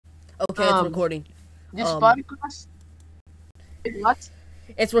Okay, it's recording. This podcast. What?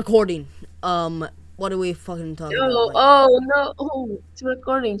 It's recording. What are we fucking talking about? Oh, Like, oh no! Oh, it's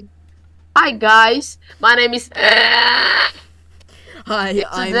recording. Hi guys, my name is. hi,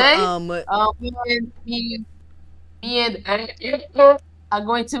 I'm Today, me and are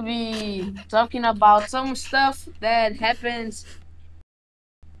going to be talking about some stuff that happens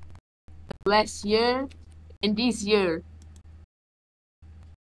last year and this year.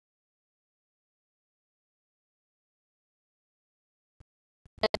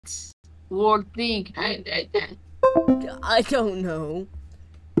 That's world thing. I don't know.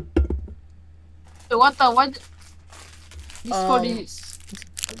 What? Discord Um, is.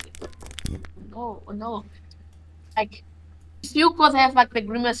 No, no. Like, if you could have like the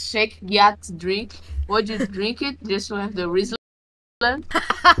grimace shake yet drink, would you drink it just to have the reason?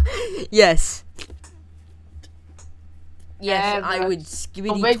 yes, yes, Yeah, I but would so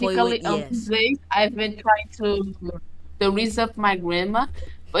skibidi toilet. basically, Yes. today I've been trying to reason of my grandma,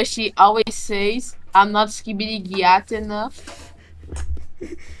 but she always says I'm not skibidi giat enough,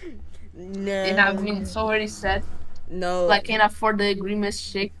 and I've been No. so very sad. No. I can't afford the grimace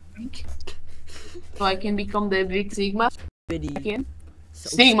shake drink, so I can become the big Sigma Skibidi. again. So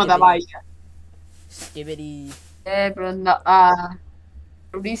Sigma da skibidi. Bahia. Skibidi. Yeah, bro. No,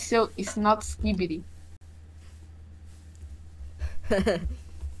 Mauricio is not skibidi.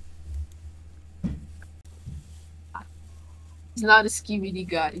 He's not a skibidi,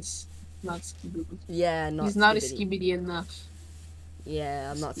 guys. Not skibidi. yeah, not He's not a skibidi. skibidi enough.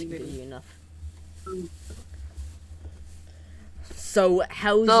 Yeah, I'm not Skibidi. skibidi enough. Mm. So,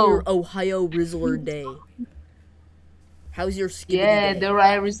 how's So- your Ohio Rizzler day? How's your skibidi Yeah, day? the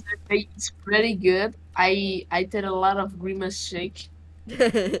Irish day is pretty good. I did a lot of grimace shake.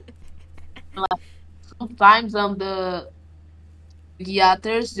 Sometimes the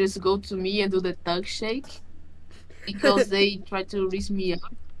theaters just go to me and do the thug shake because they try to reach me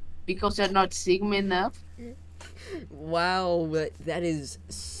up because they're not Sigma enough. Wow, that is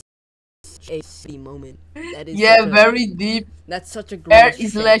such a city moment. That is Yeah, such a, very deep. That's such a There great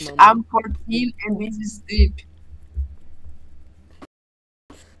is shake slash moment. I'm 14 and this is deep.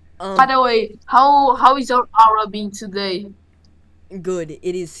 By the way, how is your aura being today? Good.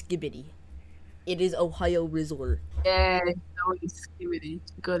 It is skibidi. It is Ohio Rizzler. Yeah, no, it's skibidi.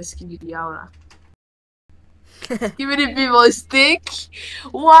 God, skibidi aura. Skibidi people stink.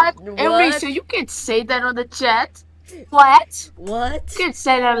 What? Every so you can't say that on the chat. What? What? You can't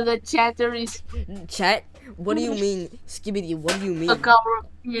say that on the chat. There is Chat? What do you mean, skibidi? What do you a mean? cover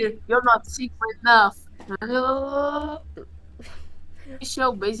here. You're not secret enough.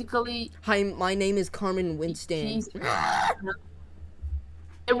 So basically, Hi, my name is Carmen Winston. he's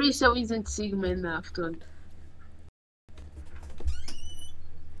every show isn't Sigma enough to.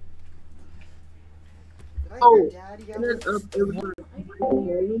 Oh,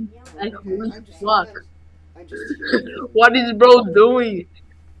 like holy fuck! What is bro doing?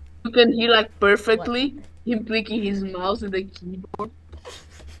 You can hear like perfectly him clicking his mouse with the keyboard.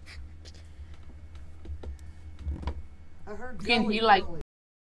 You can hear like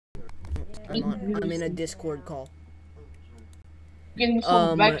I'm in a Discord call. you can hear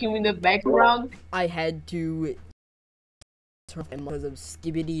some vacuum in the background. I had to turn off because of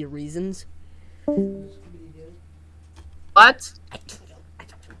skibidi reasons. What?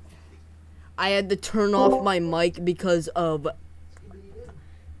 I had to turn off my mic because of. Oh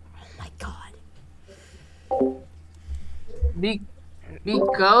my god.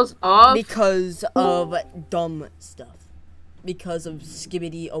 Because of Because of dumb stuff. Because of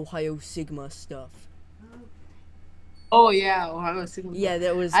skibidi Ohio Sigma stuff. oh yeah, Ohio Sigma. Yeah,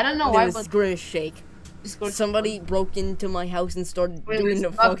 that was. I don't know there why, was but Grimace Shake. Discord Somebody broke into my house and started Grimace doing the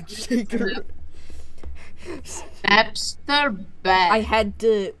not fucking Grimace shaker. Napster bad. I had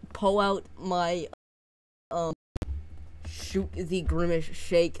to pull out my shoot the Grimace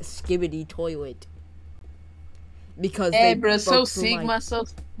Shake skibidi toilet because Hey they bro, so broke through my- Sigma, so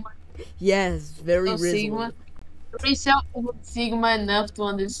Yes, very so Rizzler. Sigma. Resell isn't Sigma enough to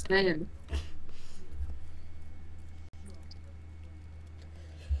understand.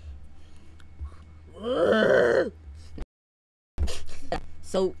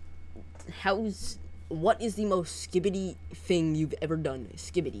 So, what is the most skibidi thing you've ever done?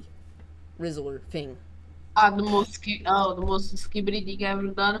 Skibidi, Rizzler thing. The most skibidi thing I've ever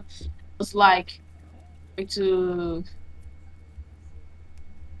done was like to.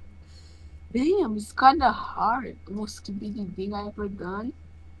 Damn, it's kind of hard. The most skibidi thing I ever done.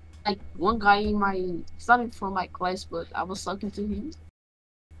 Like one guy in my, it's not even from my class, but I was talking to him.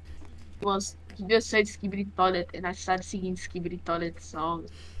 He just said skibidi toilet, and I started singing skibidi toilet songs.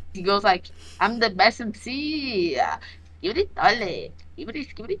 He goes like, I'm the best MC. Skibidi toilet.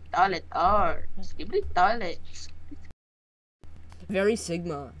 Skibidi toilet. Or skibidi toilet. Very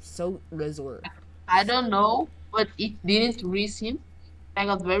Sigma. So Rizzler. I don't know, but it didn't reach him. I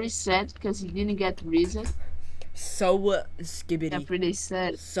got very sad because he didn't get reason. So Yeah, Skibbity. pretty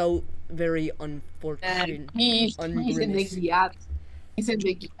sad. So very unfortunate. He's in the Ungrimace. yacht. He's in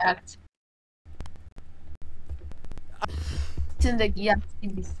the yacht. He's in the yacht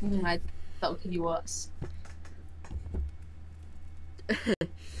in the scene I thought he was.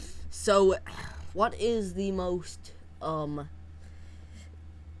 So, what is the most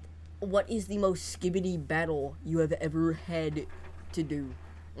Skibbity battle you have ever had to do?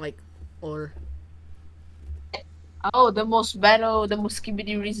 Like, or Oh, the most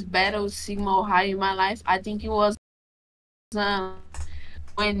Skibidi Reese battle Sigma Ohio in my life. I think it was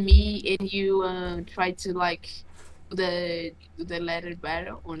when me and you tried to like do the letter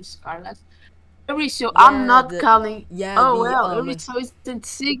battle on Scarlet. Mauricio, I'm not calling. Mauricio isn't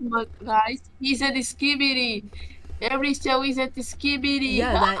Sigma, guys. He's at the Skibidi. Mauricio is at the Skibidi.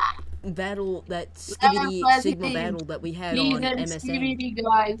 yeah, that battle, that Skibbity Sigma battle that we had He's on at MSN. Skibidi,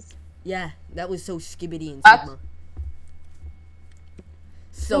 guys. Yeah, that was so Skibbity and What? Sigma.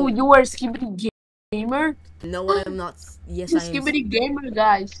 So you are Skibidi gamer? No, I am not. Yes, He's I am. Skibidi gamer,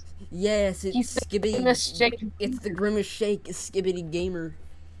 guys. Yes, it's He's Skibbity. Grimace Shake. It's the Grimace Shake, Skibbity Gamer.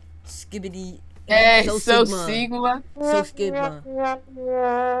 Skibbity. So Sigma. So Sigma.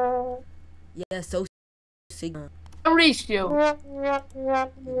 Yeah, so Sigma. Mauricio.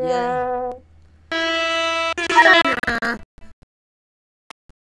 Yeah.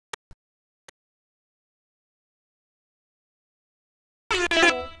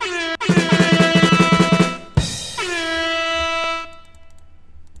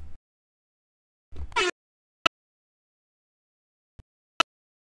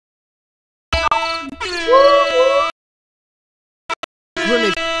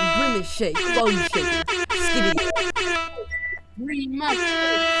 Grimace Shake, Phone Shaker, Skibbity,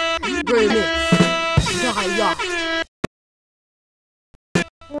 Grimace, Yacht.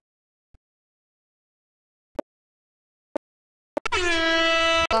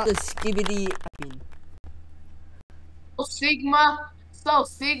 The Skibbity. So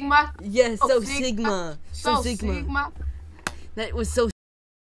Sigma. Yeah, so Sigma. So Sigma. That was so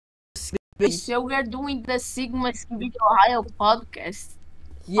Skibbity. So we're doing the Sigma Skibidi Ohio podcast.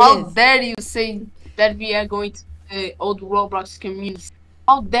 Yes. How dare you say that we are going to the old Roblox community?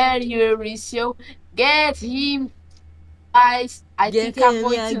 How dare you, Mauricio? Get him, guys. I Get think I'm him,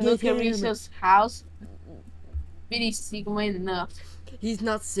 going yeah, to get look at him. Mauricio's house. Really Sigma enough. He's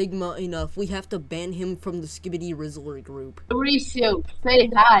not Sigma enough. We have to ban him from the Skibbity Rizzler group. Mauricio, say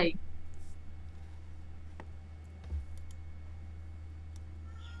hi.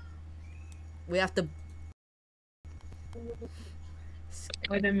 We have to.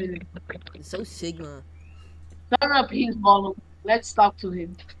 Wait a minute. So Sigma. Turn up his volume. Let's talk to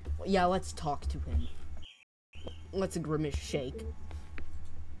him. Yeah, let's talk to him. Let's Grimace Shake.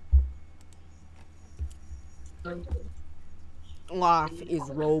 Life is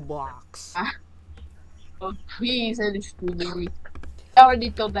Roblox. Oh, he isn't Skibidi. I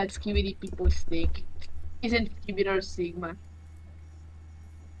already told that Skibidi people stink. Isn't Skibidi or Sigma?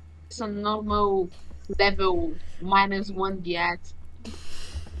 It's a normal level -1 yet.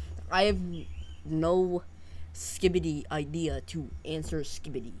 I have no Skibbity idea to answer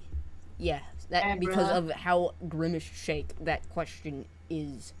Skibbity. Yeah, that Yeah, because bruh. of how Grimace Shake that question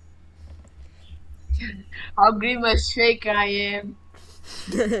is. How Grimace Shake I am.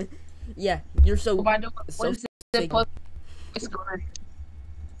 Yeah, you're so By the way, so when's the Sigma. podcast going?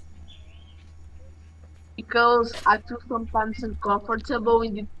 Because I feel sometimes uncomfortable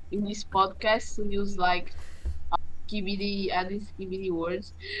in this podcast to use like adding skibidi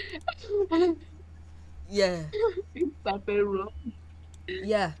words. Yeah, It's not very wrong.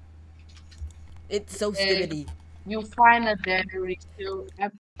 yeah. It's so Skibbity. You find a diary still.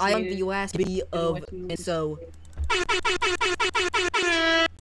 I am the last video of, and so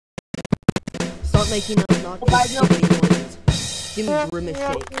start making up not by just the way- Skibbity words. Give me Grimace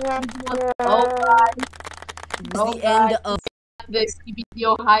Shake. Oh, guys, It's Oh, the end guys. of. the Skibidi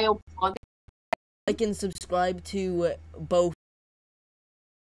Ohio podcast. Like and subscribe to both